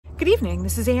Good evening,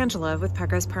 this is Angela with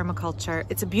Permaculture.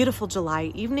 It's a beautiful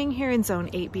July evening here in Zone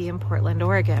 8B in Portland,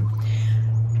 Oregon.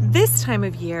 This time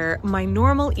of year, my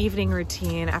normal evening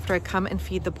routine after I come and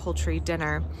feed the poultry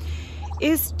dinner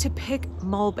is to pick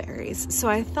mulberries. So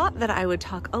I thought that I would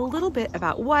talk a little bit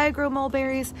about why I grow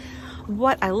mulberries,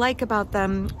 what I like about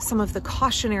them, some of the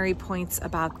cautionary points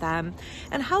about them,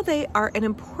 and how they are an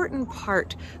important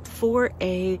part for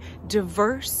a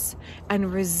diverse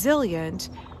and resilient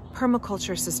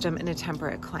permaculture system in a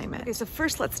temperate climate. Okay, so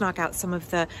first let's knock out some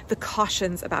of the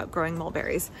cautions about growing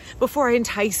mulberries. Before I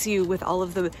entice you with all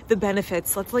of the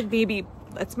benefits, let's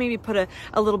maybe put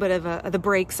a little bit of the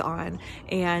brakes on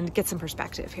and get some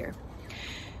perspective here.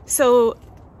 So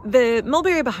the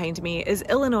mulberry behind me is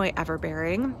Illinois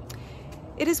Everbearing.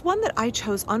 It is one that I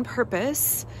chose on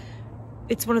purpose.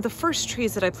 It's one of the first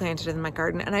trees that I planted in my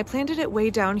garden, and I planted it way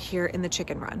down here in the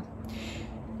chicken run.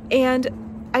 And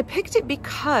I picked it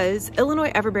because Illinois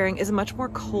Everbearing is much more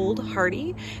cold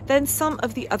hardy than some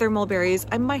of the other mulberries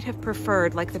I might have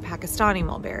preferred, like the Pakistani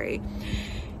mulberry.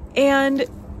 And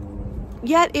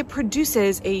yet it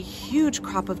produces a huge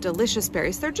crop of delicious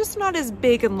berries. They're just not as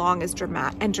big and long as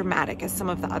dramatic as some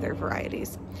of the other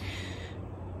varieties.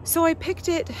 So I picked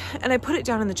it and I put it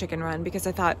down in the chicken run because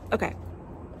I thought, okay,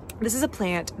 this is a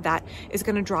plant that is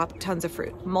going to drop tons of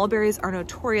fruit. Mulberries are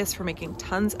notorious for making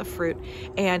tons of fruit,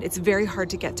 and it's very hard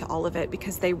to get to all of it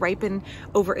because they ripen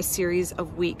over a series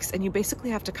of weeks, and you basically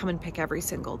have to come and pick every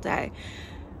single day.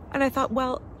 And I thought,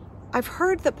 well, I've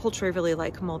heard that poultry really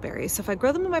like mulberries, so if I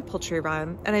grow them in my poultry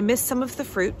run and I miss some of the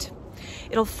fruit,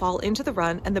 it'll fall into the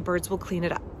run and the birds will clean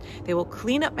it up. They will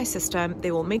clean up my system.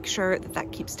 They will make sure that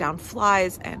that keeps down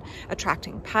flies and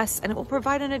attracting pests, and it will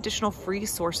provide an additional free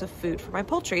source of food for my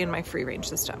poultry in my free range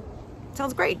system.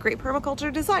 Sounds great. Great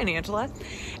permaculture design, Angela.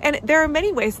 And there are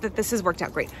many ways that this has worked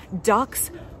out great.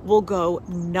 Ducks will go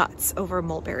nuts over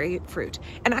mulberry fruit.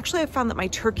 And actually I found that my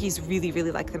turkeys really,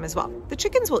 really like them as well. The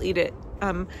chickens will eat it.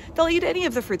 They'll eat any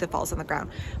of the fruit that falls on the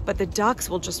ground, but the ducks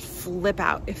will just flip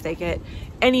out if they get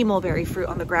any mulberry fruit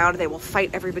on the ground. They will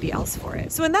fight everybody else for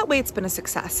it. So in that way, it's been a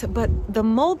success. But the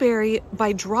mulberry,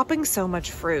 by dropping so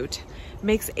much fruit,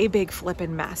 makes a big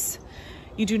flippin' mess.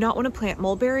 You do not want to plant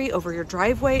mulberry over your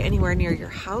driveway, anywhere near your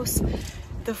house.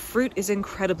 The fruit is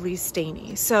incredibly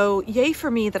stainy. So yay for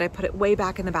me that I put it way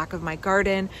back in the back of my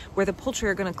garden where the poultry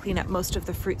are going to clean up most of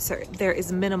the fruit, so there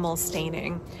is minimal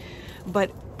staining.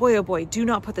 But boy, oh boy, do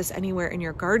not put this anywhere in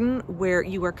your garden where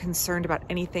you are concerned about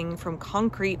anything from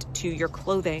concrete to your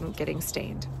clothing getting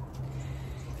stained.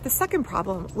 The second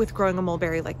problem with growing a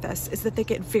mulberry like this is that they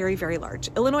get very, very large.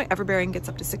 Illinois Everbearing gets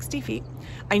up to 60 feet.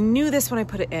 I knew this when I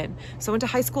put it in. So I went to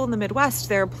high school in the Midwest.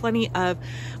 There are plenty of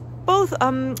both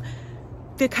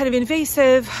the kind of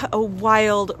invasive,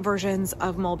 wild versions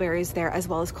of mulberries there, as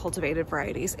well as cultivated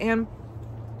varieties. And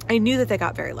I knew that they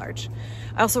got very large.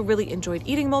 I also really enjoyed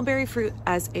eating mulberry fruit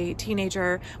as a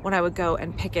teenager when I would go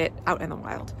and pick it out in the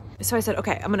wild. So I said,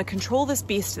 okay, I'm going to control this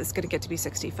beast that's going to get to be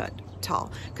 60 foot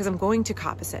tall because I'm going to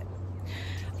coppice it.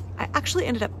 I actually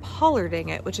ended up pollarding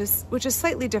it, which is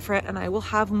slightly different, and I will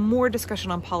have more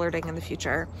discussion on pollarding in the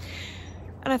future.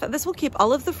 And I thought this will keep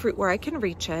all of the fruit where I can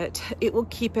reach it. It will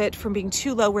keep it from being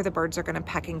too low where the birds are going to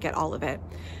peck and get all of it,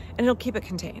 and it'll keep it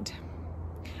contained.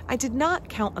 I did not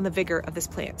count on the vigor of this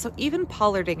plant. So even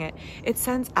pollarding it, it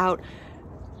sends out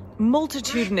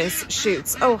multitudinous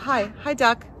shoots. Oh, hi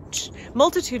duck.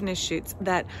 Multitudinous shoots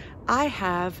that I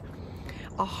have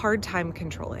a hard time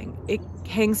controlling. It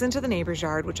hangs into the neighbor's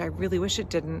yard, which I really wish it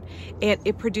didn't, and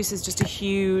it produces just a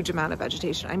huge amount of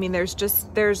vegetation. I mean,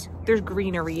 there's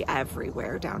greenery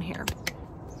everywhere down here.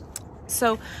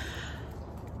 So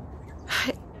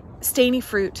stainy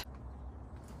fruit.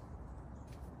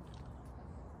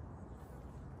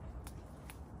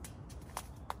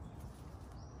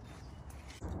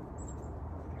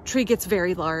 Tree gets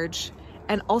very large.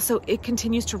 And also it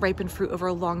continues to ripen fruit over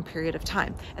a long period of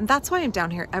time. And that's why I'm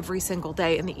down here every single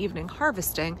day in the evening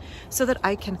harvesting, so that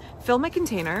I can fill my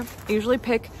container. I usually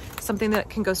pick something that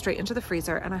can go straight into the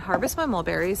freezer, and I harvest my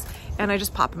mulberries and I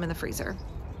just pop them in the freezer.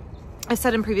 I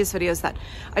said in previous videos that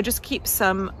I just keep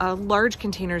some large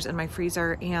containers in my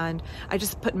freezer, and I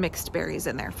just put mixed berries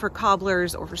in there for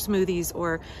cobblers or for smoothies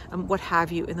or what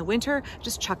have you in the winter.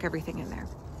 Just chuck everything in there.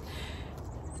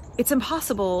 It's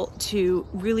impossible to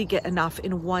really get enough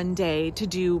in one day to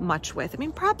do much with. I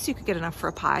mean, perhaps you could get enough for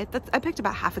a pie. I picked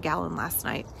about half a gallon last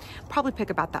night. Probably pick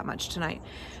about that much tonight.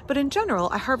 But in general,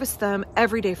 I harvest them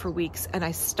every day for weeks, and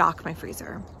I stock my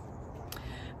freezer.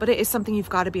 But it is something you've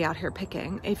got to be out here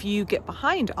picking. If you get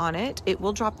behind on it, it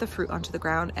will drop the fruit onto the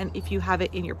ground. And if you have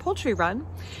it in your poultry run,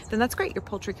 then that's great. Your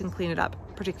poultry can clean it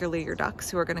up, particularly your ducks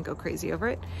who are going to go crazy over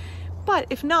it. But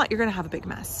if not, you're gonna have a big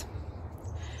mess.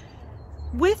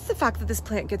 With the fact that this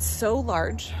plant gets so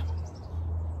large,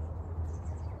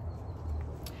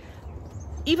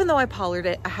 even though I pollard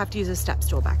it, I have to use a step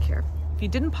stool back here. If you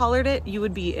didn't pollard it, you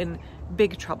would be in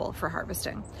big trouble for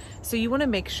harvesting. So you wanna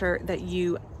make sure that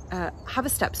you have a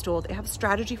step stool. They have a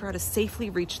strategy for how to safely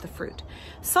reach the fruit.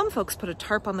 Some folks put a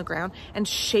tarp on the ground and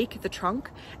shake the trunk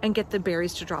and get the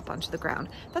berries to drop onto the ground.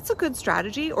 That's a good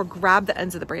strategy, or grab the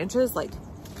ends of the branches like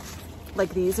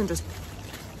these and just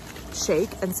shake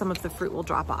and some of the fruit will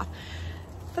drop off.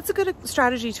 That's a good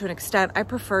strategy to an extent. I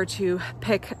prefer to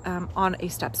pick on a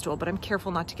step stool, but I'm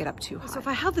careful not to get up too high. So if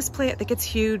I have this plant that gets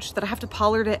huge, that I have to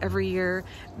pollard it every year,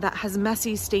 that has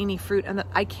messy, stainy fruit, and that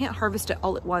I can't harvest it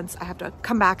all at once, I have to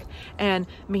come back and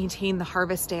maintain the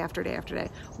harvest day after day after day.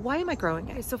 Why am I growing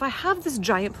it? So if I have this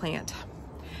giant plant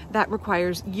that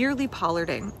requires yearly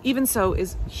pollarding, even so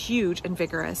is huge and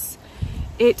vigorous,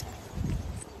 it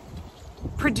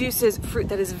produces fruit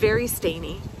that is very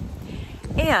stainy,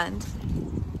 and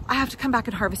I have to come back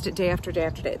and harvest it day after day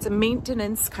after day. It's a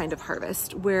maintenance kind of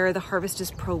harvest where the harvest is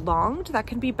prolonged. That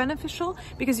can be beneficial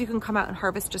because you can come out and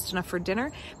harvest just enough for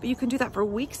dinner, but you can do that for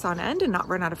weeks on end and not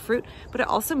run out of fruit. But it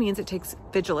also means it takes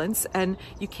vigilance and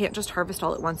you can't just harvest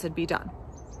all at once and be done.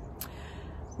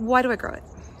 Why do I grow it?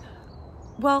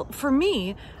 Well, for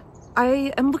me,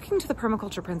 I am looking to the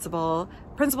permaculture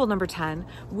principle number 10,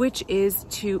 which is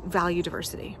to value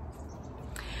diversity.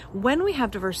 When we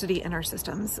have diversity in our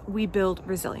systems, we build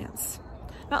resilience.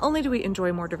 Not only do we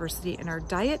enjoy more diversity in our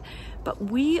diet, but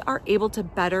we are able to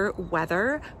better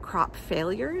weather crop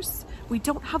failures. We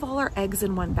don't have all our eggs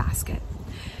in one basket.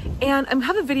 And I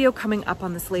have a video coming up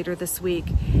on this later this week.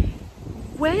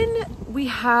 When we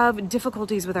have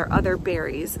difficulties with our other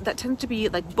berries that tend to be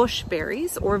like bush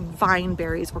berries or vine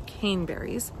berries or cane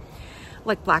berries,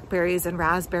 like blackberries and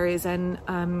raspberries and,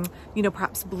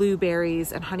 perhaps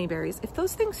blueberries and honeyberries. If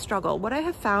those things struggle, what I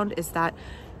have found is that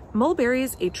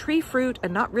mulberries, a tree fruit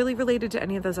and not really related to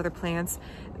any of those other plants,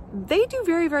 they do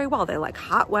very, very well. They like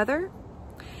hot weather.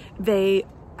 They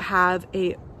have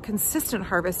a consistent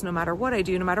harvest no matter what I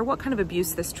do, no matter what kind of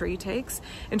abuse this tree takes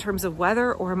in terms of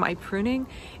weather or my pruning,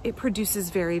 it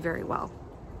produces very, very well.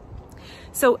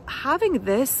 So having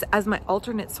this as my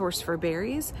alternate source for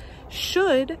berries,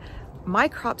 should my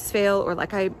crops fail, or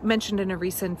like I mentioned in a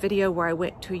recent video where I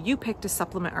went to a U-pick to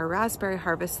supplement our raspberry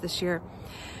harvest this year,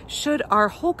 should our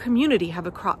whole community have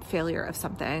a crop failure of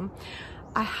something,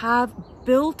 I have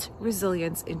built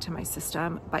resilience into my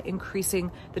system by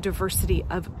increasing the diversity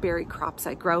of berry crops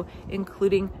I grow,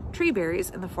 including tree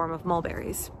berries in the form of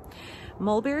mulberries.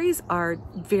 Mulberries are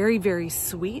very, very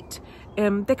sweet.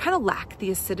 They kind of lack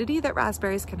the acidity that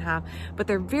raspberries can have, but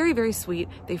they're very, very sweet.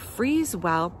 They freeze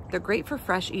well. They're great for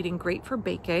fresh eating, great for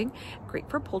baking, great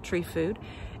for poultry food.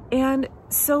 And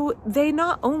so they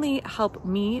not only help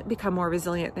me become more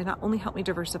resilient, they not only help me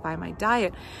diversify my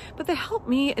diet, but they help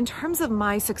me in terms of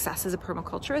my success as a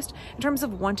permaculturist, in terms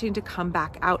of wanting to come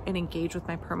back out and engage with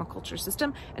my permaculture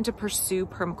system and to pursue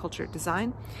permaculture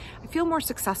design. I feel more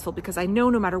successful because I know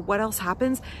no matter what else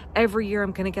happens, every year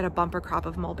I'm going to get a bumper crop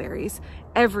of mulberries.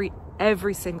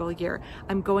 Every single year,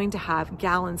 I'm going to have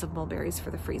gallons of mulberries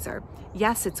for the freezer.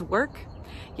 Yes, it's work.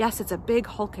 Yes, it's a big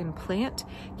hulking plant.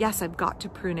 Yes, I've got to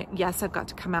prune it. Yes, I've got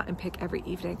to come out and pick every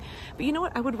evening. But you know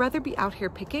what? I would rather be out here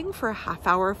picking for a half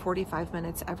hour, 45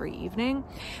 minutes every evening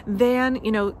than,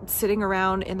 sitting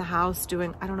around in the house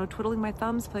doing, twiddling my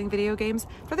thumbs, playing video games.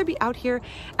 I'd rather be out here.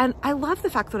 And I love the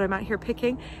fact that I'm out here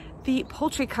picking. The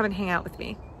poultry come and hang out with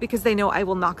me because they know I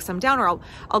will knock some down, or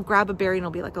I'll grab a berry and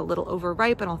it'll be like a little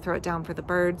overripe and I'll throw it down for the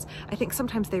birds. I think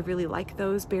sometimes they really like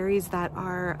those berries that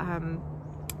are,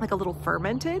 like a little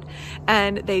fermented,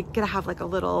 and they get to have like a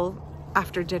little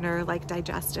after dinner like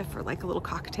digestive or like a little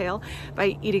cocktail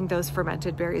by eating those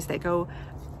fermented berries. They go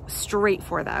straight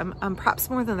for them,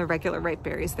 perhaps more than the regular ripe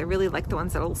berries. They really like the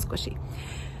ones that are a little squishy.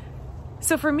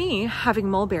 So for me, having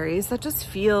mulberries, that just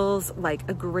feels like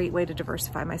a great way to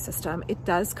diversify my system. It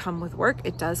does come with work,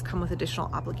 it does come with additional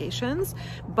obligations,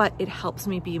 but it helps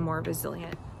me be more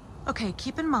resilient. Okay,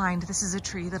 keep in mind this is a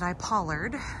tree that I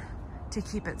pollard to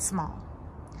keep it small.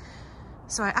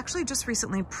 So I actually just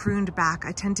recently pruned back.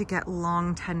 I tend to get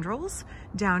long tendrils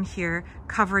down here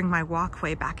covering my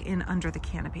walkway back in under the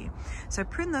canopy. So I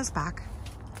pruned those back.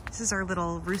 This is our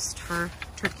little roost for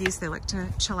turkeys. They like to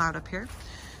chill out up here.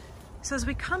 So as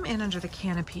we come in under the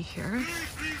canopy here,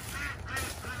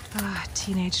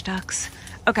 teenage ducks.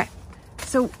 Okay,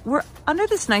 so we're under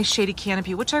this nice shady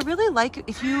canopy, which I really like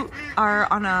if you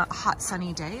are on a hot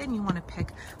sunny day and you want to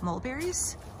pick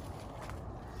mulberries.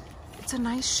 it's a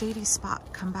nice shady spot.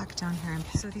 Come back down here.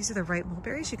 So these are the ripe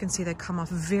mulberries. You can see they come off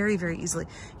very, very easily.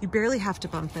 You barely have to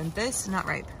bump them. This, not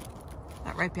ripe.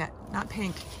 Not ripe yet. Not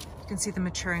pink. You can see the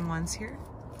maturing ones here.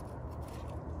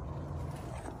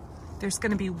 There's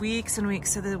going to be weeks and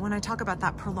weeks. So that when I talk about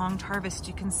that prolonged harvest,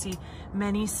 you can see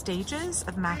many stages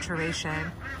of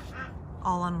maturation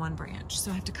all on one branch.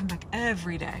 So I have to come back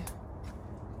every day.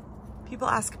 People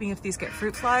ask me if these get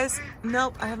fruit flies.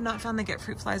 Nope, I have not found they get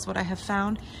fruit flies. What I have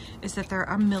found is that there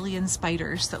are a million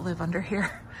spiders that live under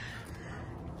here.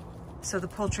 So the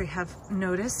poultry have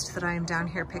noticed that I am down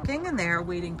here picking and they are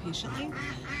waiting patiently.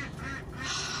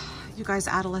 You guys,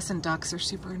 adolescent ducks are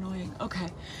super annoying. Okay,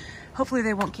 hopefully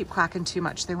they won't keep quacking too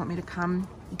much. They want me to come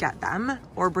get them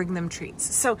or bring them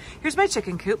treats. So here's my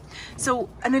chicken coop. So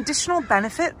an additional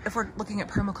benefit, if we're looking at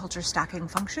permaculture stacking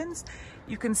functions,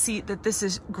 you can see that this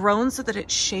is grown so that it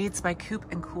shades my coop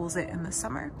and cools it in the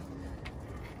summer.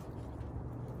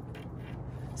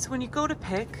 So when you go to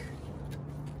pick,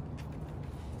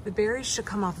 the berries should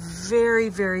come off very,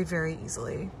 very, very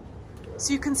easily.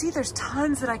 So you can see there's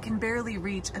tons that I can barely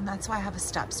reach, and that's why I have a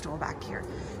step stool back here.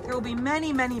 There will be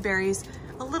many, many berries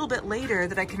a little bit later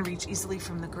that I can reach easily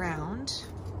from the ground.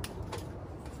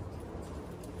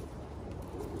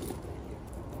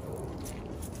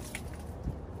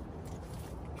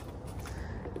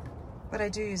 But I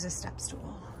do use a step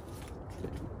stool.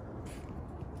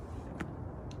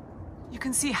 You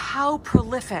can see how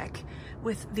prolific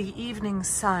with the evening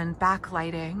sun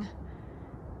backlighting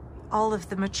all of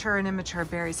the mature and immature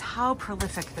berries, how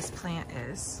prolific this plant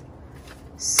is.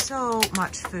 So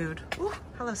much food. Ooh,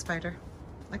 hello spider.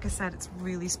 Like I said, it's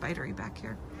really spidery back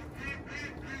here.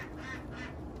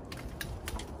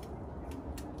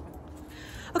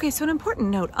 Okay, so an important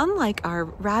note, unlike our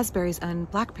raspberries and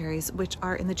blackberries, which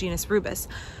are in the genus Rubus,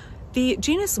 the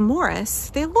genus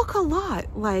Morus, they look a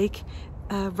lot like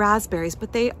raspberries,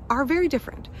 but they are very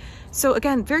different. So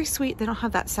again, very sweet, they don't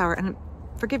have that sour, and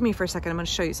forgive me for a second, I'm gonna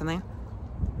show you something.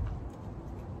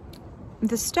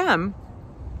 The stem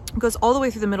goes all the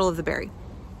way through the middle of the berry.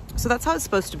 So that's how it's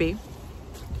supposed to be.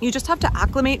 You just have to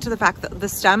acclimate to the fact that the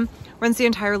stem runs the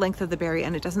entire length of the berry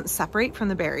and it doesn't separate from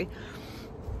the berry.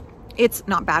 It's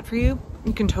not bad for you.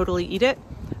 You can totally eat it.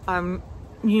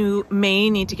 You may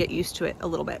need to get used to it a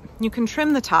little bit. You can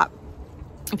trim the top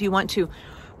if you want to,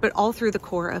 but all through the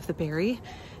core of the berry,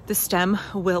 the stem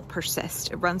will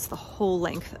persist. It runs the whole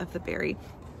length of the berry.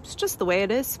 It's just the way it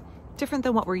is. Different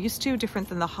than what we're used to, different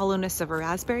than the hollowness of a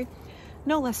raspberry.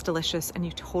 No less delicious, and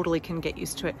you totally can get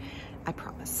used to it, I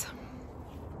promise.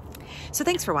 So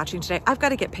thanks for watching today. I've got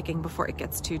to get picking before it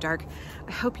gets too dark.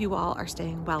 I hope you all are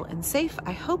staying well and safe.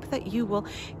 I hope that you will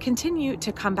continue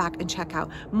to come back and check out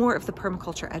more of the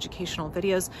permaculture educational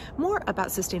videos, more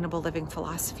about sustainable living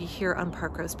philosophy here on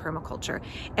Parkrose Permaculture.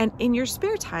 And in your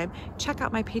spare time, check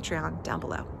out my Patreon down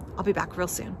below. I'll be back real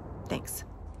soon. Thanks.